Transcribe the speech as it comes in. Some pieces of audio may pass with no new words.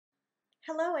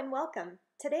Hello and welcome.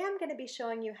 Today I'm going to be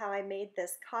showing you how I made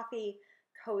this coffee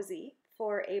cozy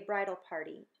for a bridal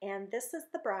party. And this is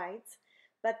the bride's,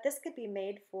 but this could be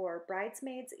made for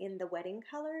bridesmaids in the wedding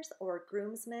colors or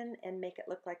groomsmen and make it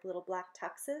look like little black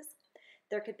tuxes.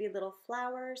 There could be little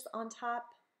flowers on top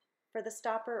for the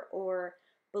stopper or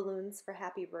balloons for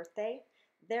happy birthday.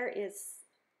 There is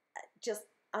just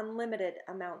unlimited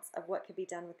amounts of what could be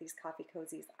done with these coffee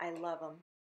cozies. I love them.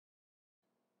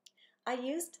 I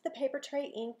used the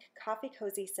Papertrey ink coffee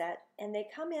cozy set, and they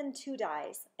come in 2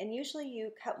 dies, and usually you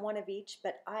cut one of each,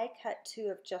 but I cut 2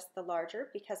 of just the larger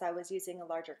because I was using a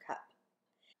larger cup.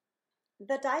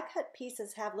 The die cut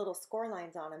pieces have little score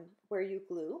lines on them where you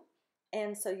glue,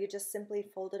 and so you just simply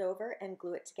fold it over and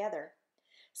glue it together.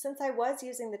 Since I was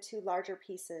using the 2 larger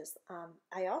pieces,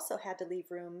 I also had to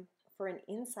leave room for an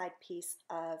inside piece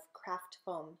of craft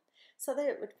foam so that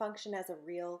it would function as a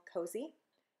real cozy.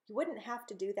 You wouldn't have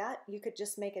to do that. You could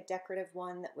just make a decorative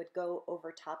one that would go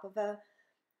over top of a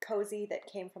cozy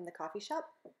that came from the coffee shop.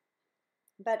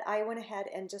 But I went ahead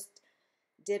and just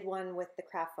did one with the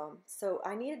craft foam. So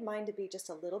I needed mine to be just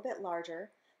a little bit larger,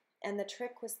 and the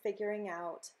trick was figuring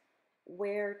out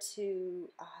where to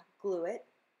glue it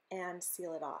and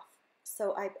seal it off.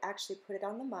 So I actually put it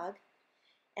on the mug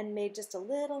and made just a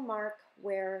little mark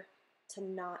where to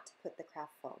not put the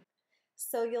craft foam.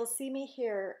 So you'll see me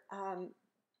here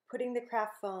putting the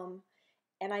craft foam,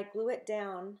 and I glue it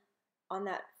down on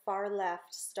that far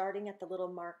left, starting at the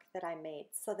little mark that I made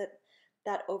so that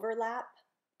that overlap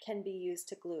can be used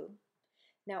to glue.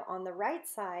 Now on the right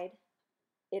side,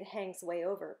 it hangs way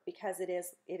over because it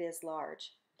is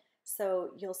large.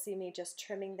 So you'll see me just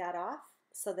trimming that off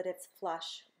so that it's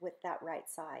flush with that right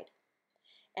side.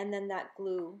 And then that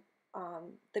glue,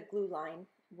 the glue line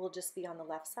will just be on the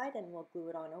left side, and we'll glue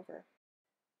it on over.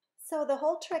 So the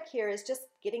whole trick here is just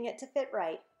getting it to fit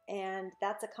right, and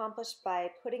that's accomplished by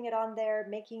putting it on there,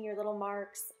 making your little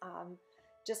marks,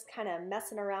 just kind of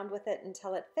messing around with it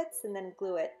until it fits, and then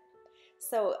glue it.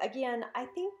 So again, I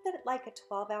think that like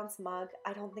a 12-ounce mug,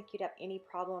 I don't think you'd have any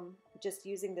problem just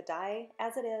using the die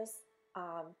as it is,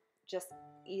 just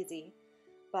easy.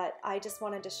 But I just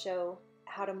wanted to show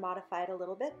how to modify it a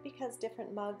little bit because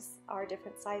different mugs are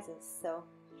different sizes. So.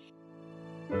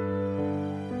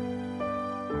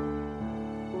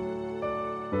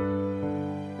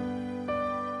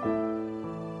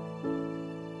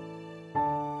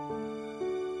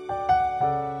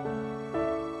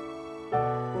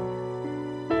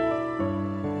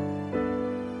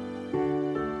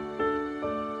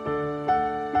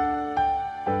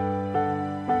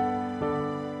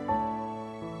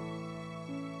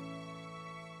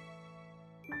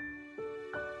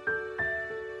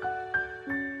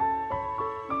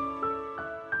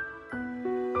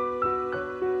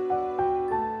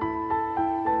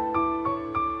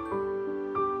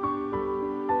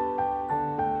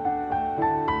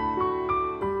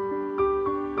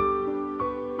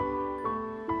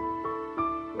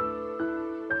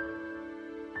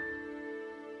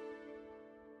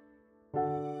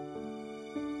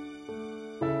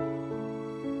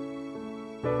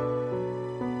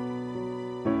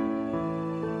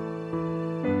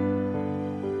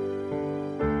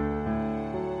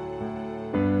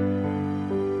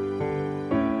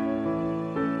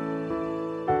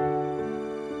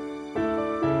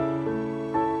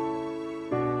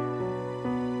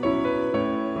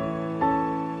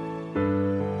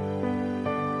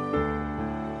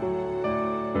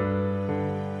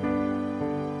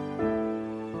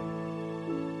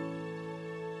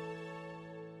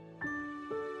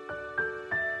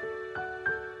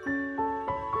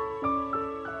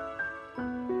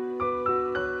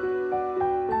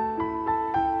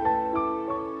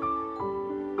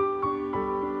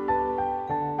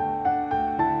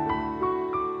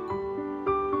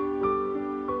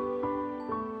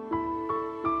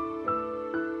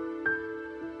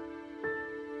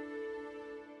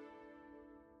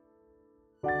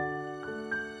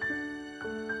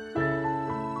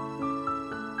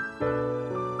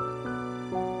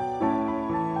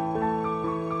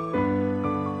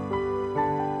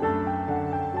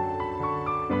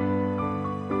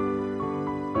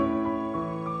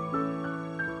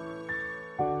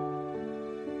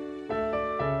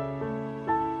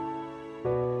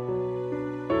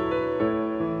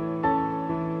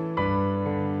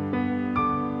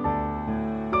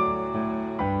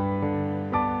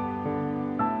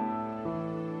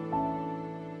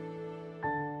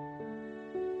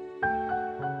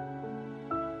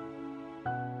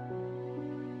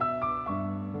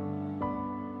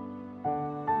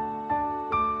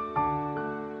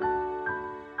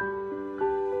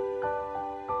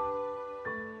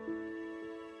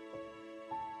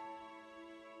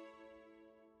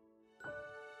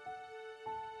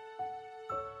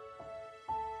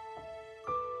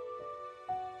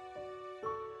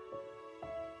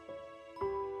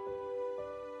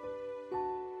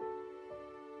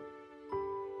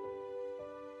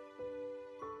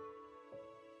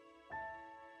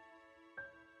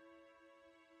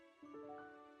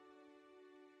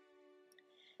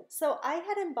 So I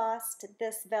had embossed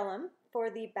this vellum for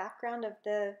the background of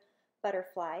the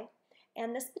butterfly,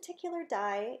 and this particular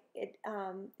die,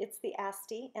 it's the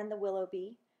Asti and the Willow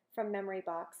Bee from Memory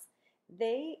Box.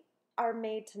 They are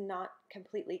made to not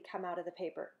completely come out of the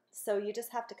paper, so you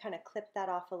just have to kind of clip that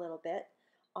off a little bit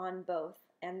on both,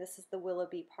 and this is the Willow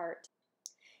Bee part.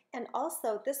 And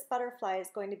also, this butterfly is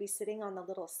going to be sitting on the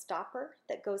little stopper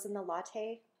that goes in the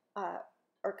latte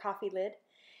or coffee lid.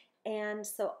 And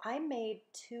so I made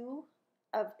two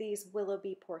of these Willow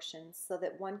Bee portions so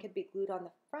that one could be glued on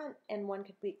the front and one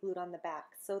could be glued on the back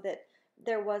so that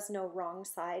there was no wrong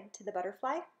side to the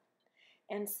butterfly.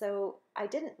 And so I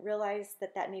didn't realize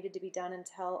that that needed to be done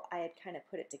until I had kind of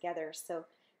put it together. So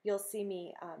you'll see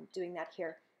me doing that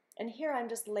here. And here I'm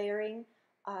just layering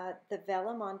the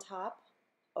vellum on top,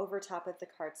 over top of the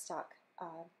cardstock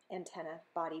antenna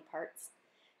body parts.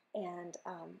 And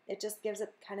it just gives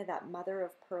it kind of that mother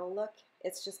of pearl look.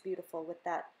 It's just beautiful with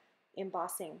that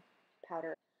embossing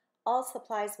powder. All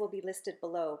supplies will be listed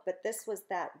below, but this was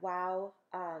that Wow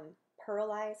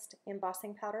pearlized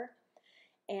embossing powder,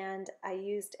 and I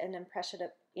used an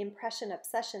Impression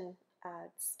Obsession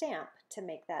stamp to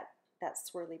make that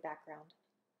swirly background.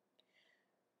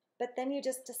 But then you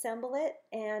just assemble it,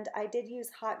 and I did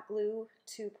use hot glue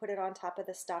to put it on top of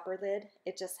the stopper lid.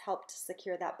 It just helped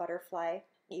secure that butterfly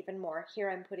even more. Here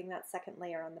I'm putting that second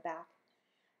layer on the back.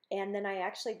 And then I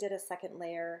actually did a second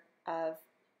layer of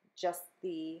just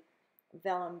the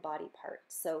vellum body part.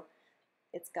 So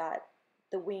it's got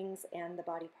the wings and the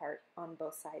body part on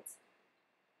both sides.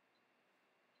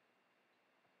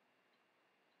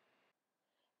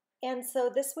 And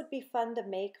so this would be fun to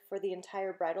make for the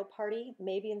entire bridal party.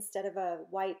 Maybe instead of a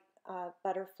white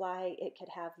butterfly, it could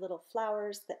have little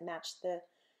flowers that match the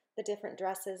different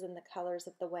dresses and the colors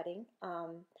of the wedding.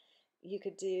 You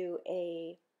could do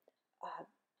a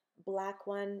black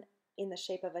one in the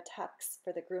shape of a tux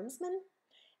for the groomsmen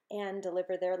and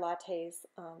deliver their lattes,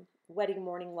 wedding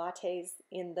morning lattes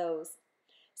in those.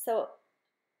 So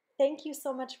thank you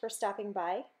so much for stopping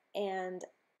by, and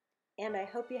I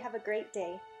hope you have a great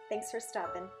day. Thanks for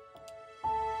stopping.